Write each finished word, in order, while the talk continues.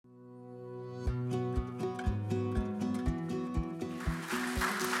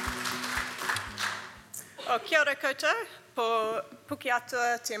Kia ora koutou, po puki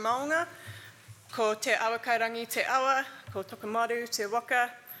atua te maunga, ko te awa kairangi te awa, ko tokomaru te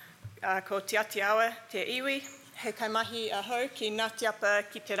waka, ko Tiaki Awa te iwi, he kaimahi ahau ki Ngāti Apa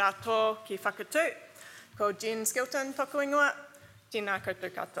ki te rātō ki whakatū, ko Jen Skilton toko ingoa, tēnā koutou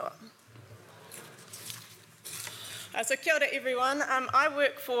katoa. So kia ora everyone, I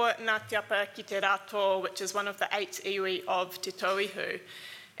work for Ngāti Apa ki te rātō, which is one of the 8 iwi of Te Tauihu.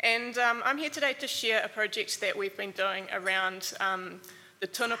 And I'm here today to share a project that we've been doing around the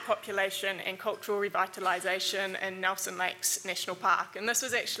tuna population and cultural revitalisation in Nelson Lakes National Park. And this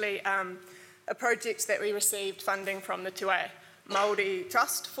was actually a project that we received funding from the Te Wai Māori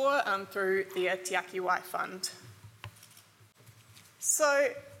Trust for through their Tiaki Wai Fund. So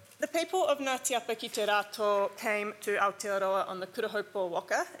the people of Ngāti Apa ki te rātō came to Aotearoa on the Kurahaupo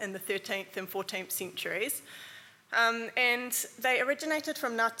Waka in the 13th and 14th centuries. And they originated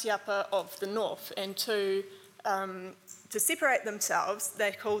from Ngāti Apa of the north, and to separate themselves,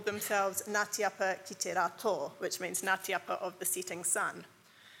 they called themselves Ngāti Apa ki te rātō, which means Ngāti Apa of the setting sun.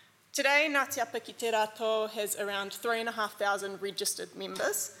 Today, Ngāti Apa ki te rātō has around 3,500 registered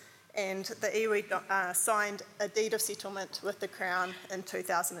members, and the iwi signed a deed of settlement with the Crown in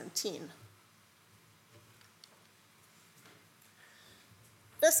 2010.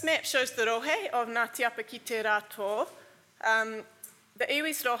 This map shows the rohe of Ngāti Apa ki te rātō. The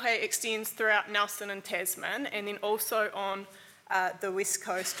iwi's rohe extends throughout Nelson and Tasman, and then also on the west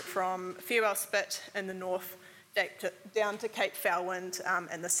coast from Farewell Spit in the north down to Cape Foulwind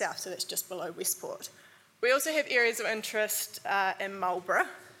in the south, so that's just below Westport. We also have areas of interest in Marlborough,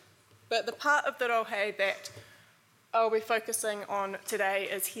 but the part of the rohe that I'll be focusing on today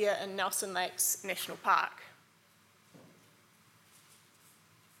is here in Nelson Lakes National Park.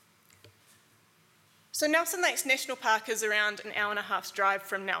 So Nelson Lakes National Park is around an hour and a half's drive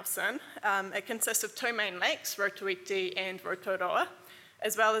from Nelson. It consists of 2 main lakes, Rotoiti and Rotorua,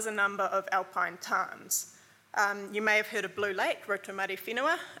 as well as a number of alpine tarns. You may have heard of Blue Lake, Rotomari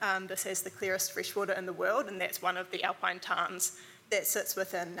Whenua. This has the clearest freshwater in the world, and that's one of the alpine tarns that sits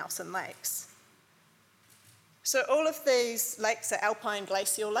within Nelson Lakes. So all of these lakes are alpine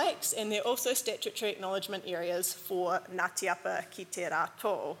glacial lakes, and they're also statutory acknowledgement areas for Ngāti Apa ki te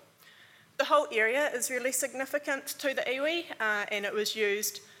rātō. The whole area is really significant to the iwi, and it was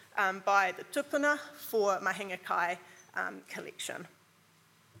used by the tupuna for mahinga kai collection.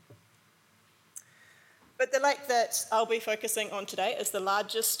 But the lake that I'll be focusing on today is the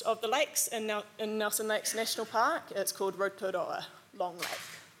largest of the lakes in Nelson Lakes National Park. It's called Rotorua Long Lake.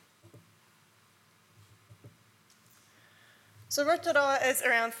 So Rotorua is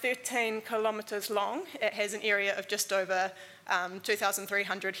around 13 kilometres long. It has an area of just over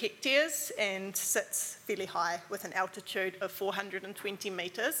 2,300 hectares and sits fairly high with an altitude of 420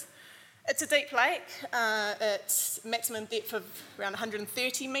 metres. It's a deep lake. It's maximum depth of around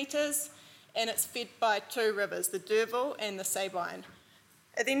 130 metres, and it's fed by 2 rivers, the Derville and the Sabine.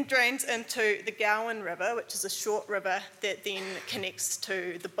 It then drains into the Gowan River, which is a short river that then connects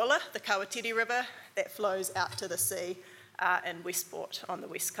to the Bulla, the Kawatiri River, that flows out to the sea in Westport on the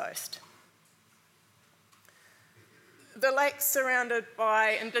west coast. The lake's surrounded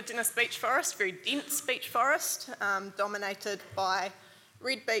by indigenous beech forest, very dense beech forest, dominated by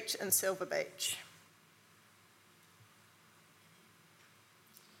red beech and silver beech.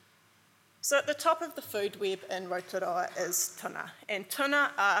 So at the top of the food web in Rotorua is tuna, and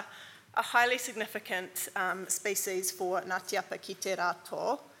tuna are a highly significant species for Ngāti Apa ki te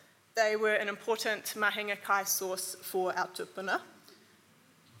rātō. They were an important mahinga kai source for our tupuna.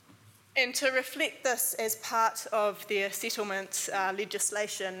 And to reflect this as part of their settlement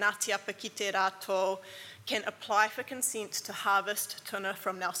legislation, Ngāti Apa ki te rātō can apply for consent to harvest tuna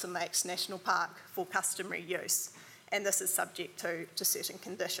from Nelson Lakes National Park for customary use, and this is subject to certain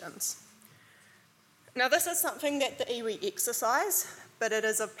conditions. Now, this is something that the iwi exercise, but it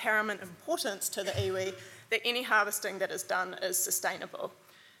is of paramount importance to the iwi that any harvesting that is done is sustainable.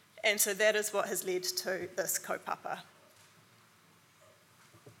 And so that is what has led to this kaupapa.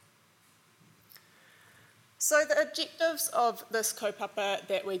 So the objectives of this kaupapa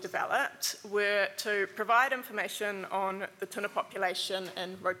that we developed were to provide information on the tuna population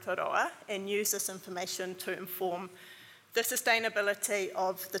in Rotorua and use this information to inform the sustainability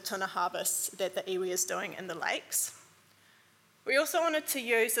of the tuna harvests that the iwi is doing in the lakes. We also wanted to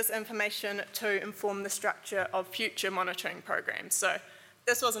use this information to inform the structure of future monitoring programs. So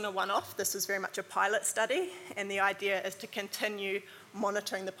this wasn't a one-off, this was very much a pilot study, and the idea is to continue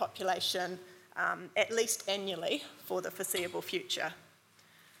monitoring the population at least annually for the foreseeable future.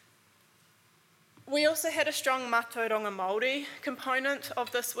 We also had a strong mātauranga Māori component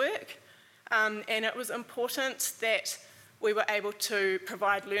of this work. and it was important that we were able to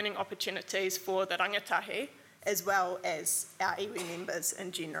provide learning opportunities for the rangatahi as well as our iwi members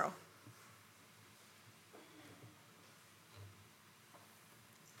in general.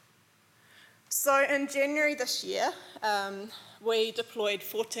 So in January this year, we deployed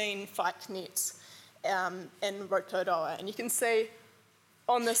 14 whaik nets in Rotorua, and you can see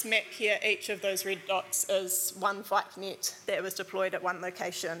on this map here, each of those red dots is one whaik net that was deployed at one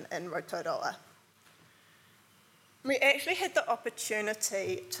location in Rotorua. We actually had the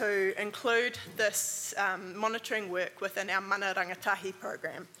opportunity to include this monitoring work within our Mana Rangatahi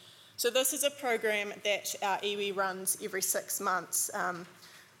program. So this is a program that our iwi runs every 6 months,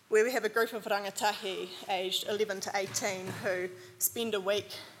 where we have a group of rangatahi aged 11 to 18 who spend a week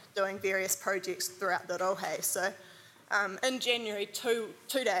doing various projects throughout the rohe. So in January, two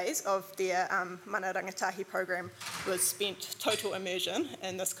days of their Mana Rangatahi program was spent total immersion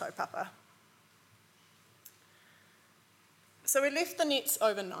in this kaupapa. So we left the nets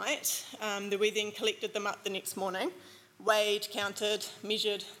overnight. We then collected them up the next morning, weighed, counted,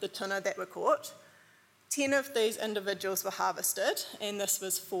 measured the tuna that were caught. 10 of these individuals were harvested, and this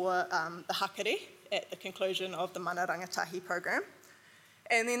was for the hakari at the conclusion of the Mana Rangatahi program.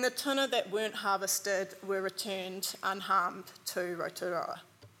 And then the tuna that weren't harvested were returned unharmed to Rotorua.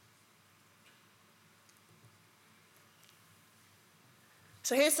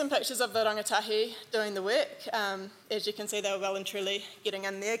 So here's some pictures of the rangatahi doing the work. As you can see, they were well and truly getting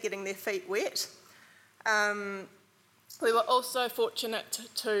in there, getting their feet wet. We were also fortunate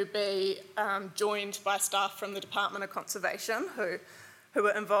to be joined by staff from the Department of Conservation who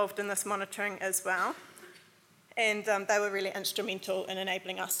were involved in this monitoring as well. And they were really instrumental in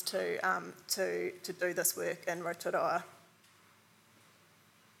enabling us to do this work in Rotorua.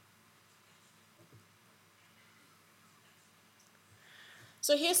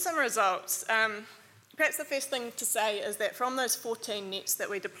 So here's some results. Perhaps the first thing to say is that from those 14 nets that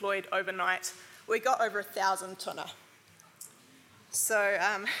we deployed overnight, we got over 1,000 tuna. So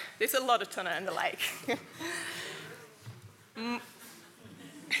there's a lot of tuna in the lake.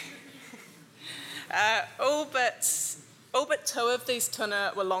 All but 2 of these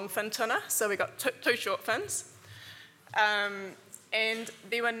tuna were longfin tuna, so we got two short fins. And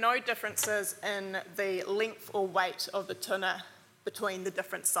there were no differences in the length or weight of the tuna between the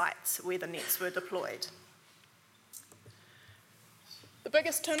different sites where the nets were deployed. The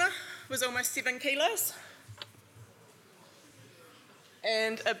biggest tuna was almost 7 kilos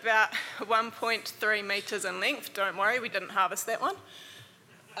and about 1.3 metres in length. Don't worry, we didn't harvest that one.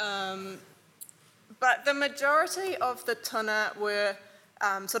 But the majority of the tuna were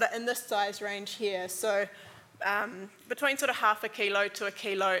sort of in this size range here, so between sort of half a kilo to a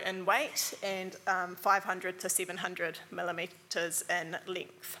kilo in weight and 500 to 700 millimetres in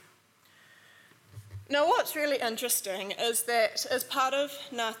length. Now what's really interesting is that as part of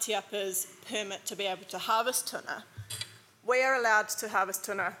Ngāti Apa's permit to be able to harvest tuna, we are allowed to harvest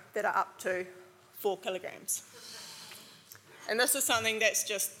tuna that are up to 4 kilograms. And this is something that's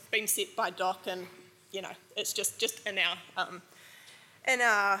just been set by DOC, and you know, it's just in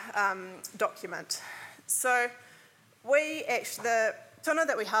our document. So the tuna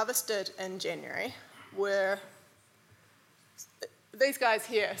that we harvested in January were these guys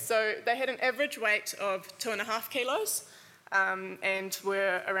here. So they had an average weight of 2.5 kilos and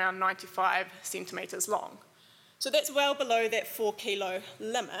were around 95 centimetres long. So that's well below that 4 kilo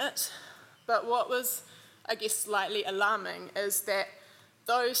limit. But what was, I guess, slightly alarming is that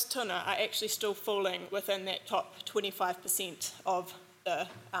those tuna are actually still falling within that top 25% of the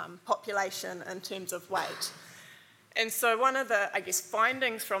population in terms of weight. And so one of the, I guess,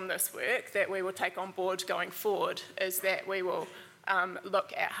 findings from this work that we will take on board going forward is that we will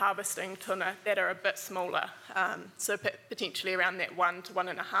look at harvesting tuna that are a bit smaller, so potentially around that 1 to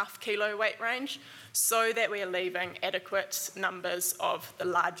 1.5 kilo weight range, so that we are leaving adequate numbers of the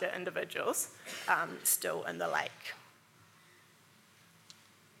larger individuals still in the lake.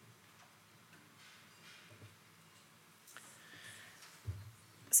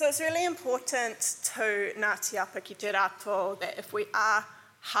 So it's really important to Ngāti Apa ki te rātou that if we are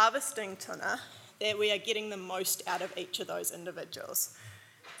harvesting tuna, that we are getting the most out of each of those individuals.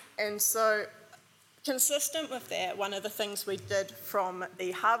 And so, consistent with that, one of the things we did from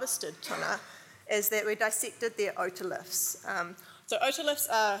the harvested tuna is that we dissected their otoliths. So otoliths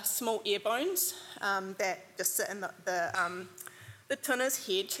are small air bones that just sit in the tuna's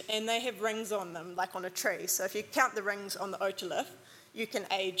head, and they have rings on them, like on a tree. So if you count the rings on the otolith, you can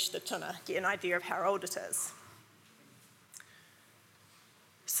age the tuna, get an idea of how old it is.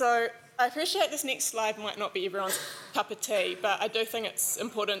 So I appreciate this next slide might not be everyone's cup of tea, but I do think it's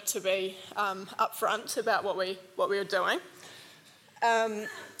important to be upfront about what we are doing.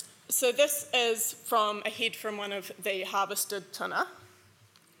 So this is from a head from one of the harvested tuna.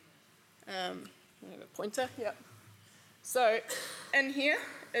 I have a pointer, yep. So in here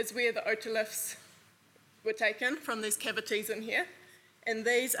is where the otoliths were taken from these cavities in here, and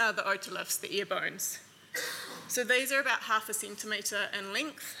these are the otoliths, the ear bones. So these are about 0.5 centimetre in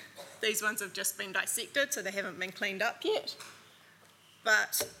length. These ones have just been dissected, so they haven't been cleaned up yet.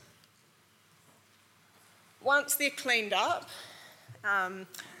 But once they're cleaned up,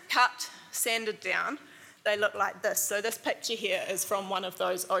 cut, sanded down, they look like this. So this picture here is from one of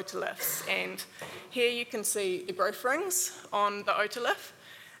those otoliths, and here you can see the growth rings on the otolith.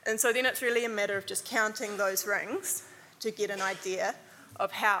 And so then it's really a matter of just counting those rings to get an idea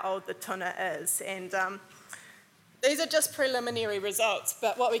of how old the tuna is. And these are just preliminary results,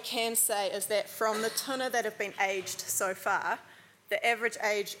 but what we can say is that from the tuna that have been aged so far, the average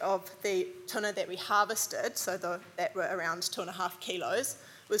age of the tuna that we harvested, so that were around 2.5 kilos,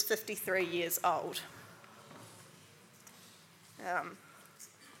 was 53 years old,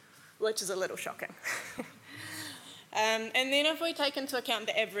 which is a little shocking. And then if we take into account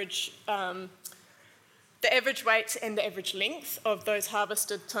the average weight and the average length of those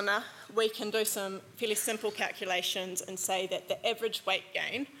harvested tuna, we can do some fairly simple calculations and say that the average weight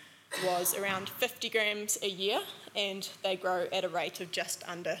gain was around 50 grams a year, and they grow at a rate of just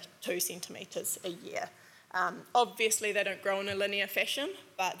under 2 centimetres a year. Obviously they don't grow in a linear fashion,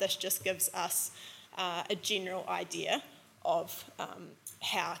 but this just gives us a general idea of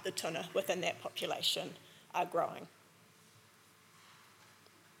how the tuna within that population are growing.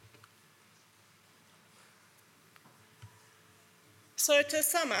 So to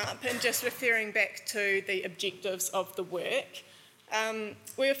sum up, and just referring back to the objectives of the work,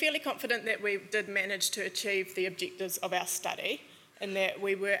 we were fairly confident that we did manage to achieve the objectives of our study, and that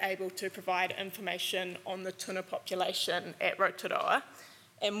we were able to provide information on the tuna population at Rotorua,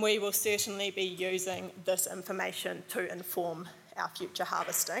 and we will certainly be using this information to inform our future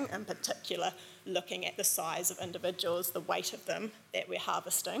harvesting, in particular looking at the size of individuals, the weight of them that we're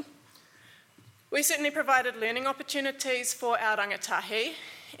harvesting. We certainly provided learning opportunities for our rangatahi,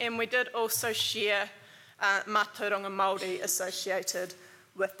 and we did also share mātauranga Māori associated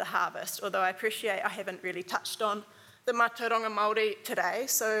with the harvest, although I appreciate I haven't really touched on the mātauranga Māori today.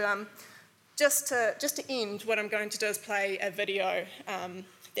 So just to end, what I'm going to do is play a video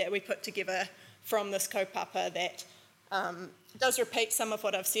that we put together from this kaupapa that does repeat some of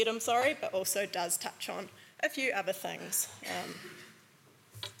what I've said, I'm sorry, but also does touch on a few other things.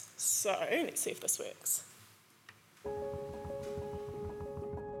 So let's see if this works.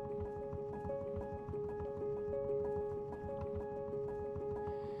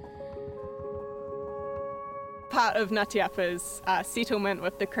 Part of Ngāti Apa's settlement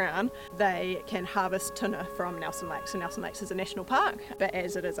with the Crown, they can harvest tuna from Nelson Lakes. So Nelson Lakes is a national park, but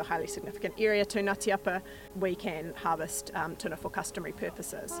as it is a highly significant area to Ngāti Apa, we can harvest tuna for customary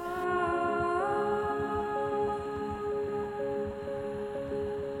purposes.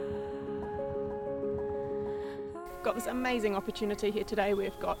 Got this amazing opportunity here today.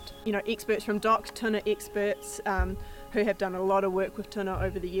 We've got experts from DOC, tuna experts who have done a lot of work with tuna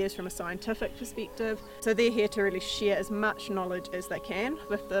over the years from a scientific perspective. So they're here to really share as much knowledge as they can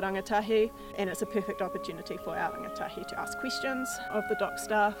with the rangatahi, and it's a perfect opportunity for our rangatahi to ask questions of the DOC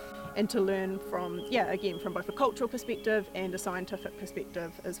staff and to learn from, again, from both a cultural perspective and a scientific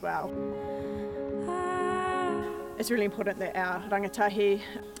perspective as well. It's really important that our rangatahi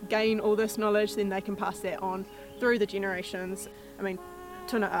gain all this knowledge, then they can pass that on through the generations. I mean,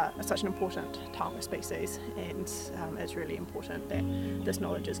 tuna are such an important taonga species, and it's really important that this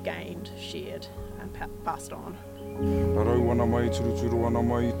knowledge is gained, shared and passed on. Rau ana mai, turuturu ana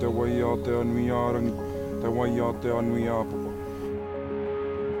mai, te wai a te anui a rangi, te wai a te anui a papa.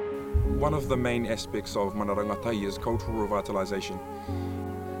 One of the main aspects of mana rangatahi is cultural revitalisation.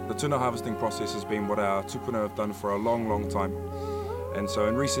 The tuna harvesting process has been what our tupuna have done for a long, long time. And so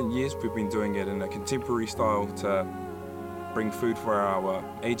in recent years we've been doing it in a contemporary style to bring food for our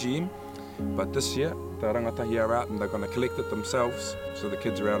AGM. But this year the rangatahi are out and they're going to collect it themselves. So the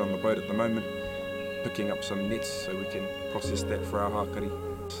kids are out on the boat at the moment picking up some nets so we can process that for our hakari.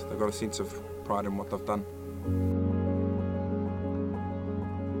 They've got a sense of pride in what they've done.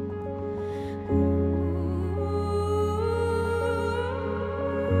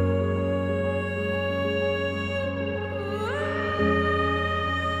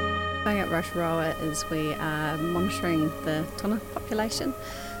 At Rotorua is we are monitoring the tuna population.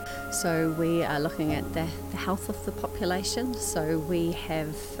 So we are looking at the health of the population. So we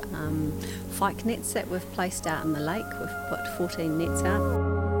have fyke nets that we've placed out in the lake. We've put 14 nets out.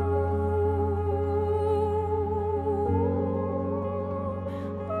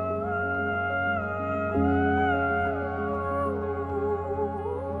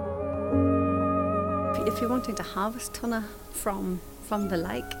 If you're wanting to harvest tuna from the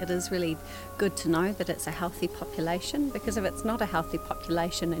lake, it is really good to know that it's a healthy population, because if it's not a healthy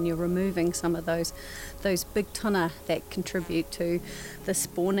population and you're removing some of those big tuna that contribute to the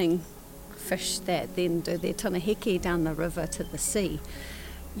spawning fish that then do their tuna heke down the river to the sea,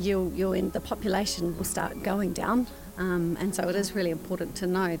 the population will start going down. And so it is really important to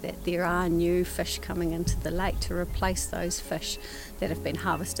know that there are new fish coming into the lake to replace those fish that have been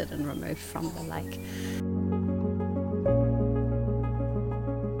harvested and removed from the lake.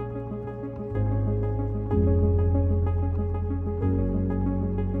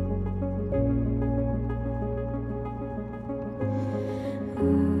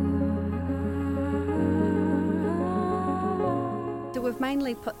 We've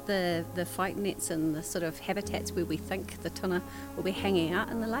mainly put the fyke nets in the sort of habitats where we think the tuna will be hanging out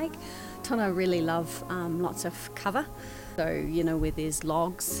in the lake. Tuna really love lots of cover. So, where there's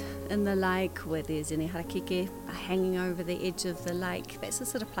logs in the lake, where there's any harakeke hanging over the edge of the lake, that's the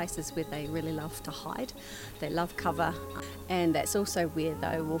sort of places where they really love to hide. They love cover, and that's also where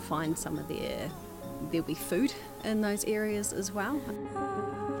they will find some of there'll be food in those areas as well.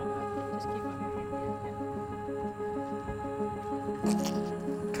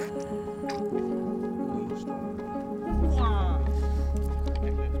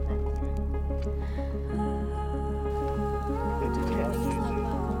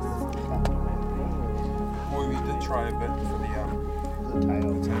 Well, we did try a bit for the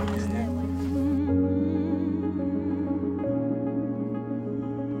tail. Yeah.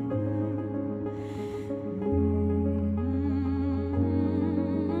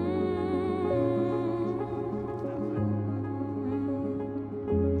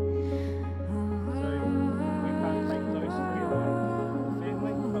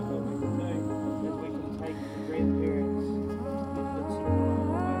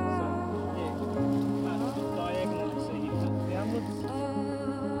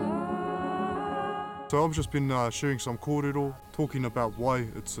 So I've just been sharing some kōrero, talking about why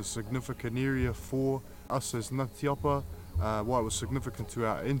it's a significant area for us as Ngāti Apa, why it was significant to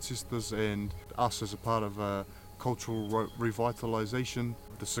our ancestors and us as a part of cultural revitalisation,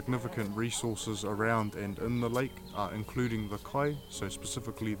 the significant resources around and in the lake, including the kai, so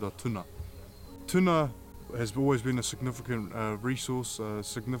specifically the tuna. Tuna has always been a significant resource, a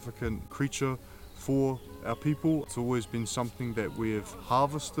significant creature for our people. It's always been something that we have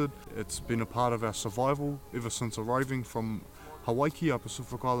harvested. It's been a part of our survival ever since arriving from Hawaii, our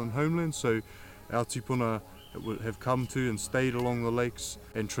Pacific Island homeland. So our tupuna have come to and stayed along the lakes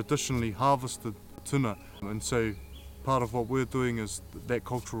and traditionally harvested tuna. And so part of what we're doing is that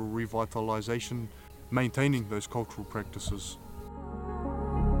cultural revitalisation, maintaining those cultural practices.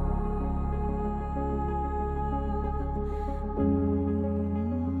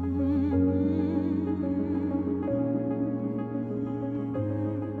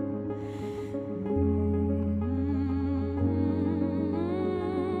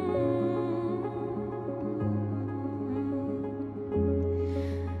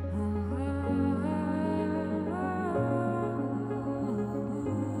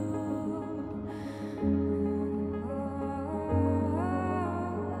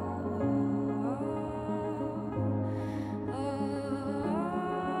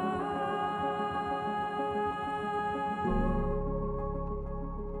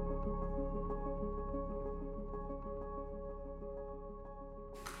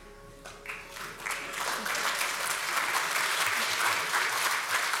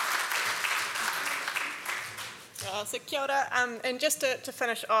 So kia ora, and just to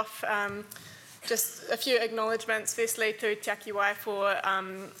finish off, just a few acknowledgements. Firstly to Tiaki Wai for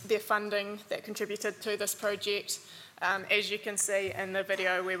their funding that contributed to this project. As you can see in the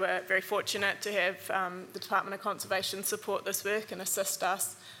video, we were very fortunate to have the Department of Conservation support this work and assist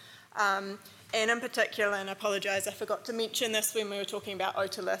us. And in particular, and I apologise, I forgot to mention this when we were talking about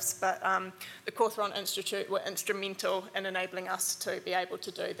otoliths, but the Cawthron Institute were instrumental in enabling us to be able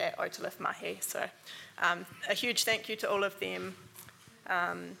to do that otolith mahi. So a huge thank you to all of them,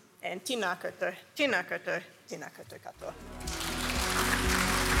 and tēnā koutou, tēnā koutou, tēnā koutou katoa.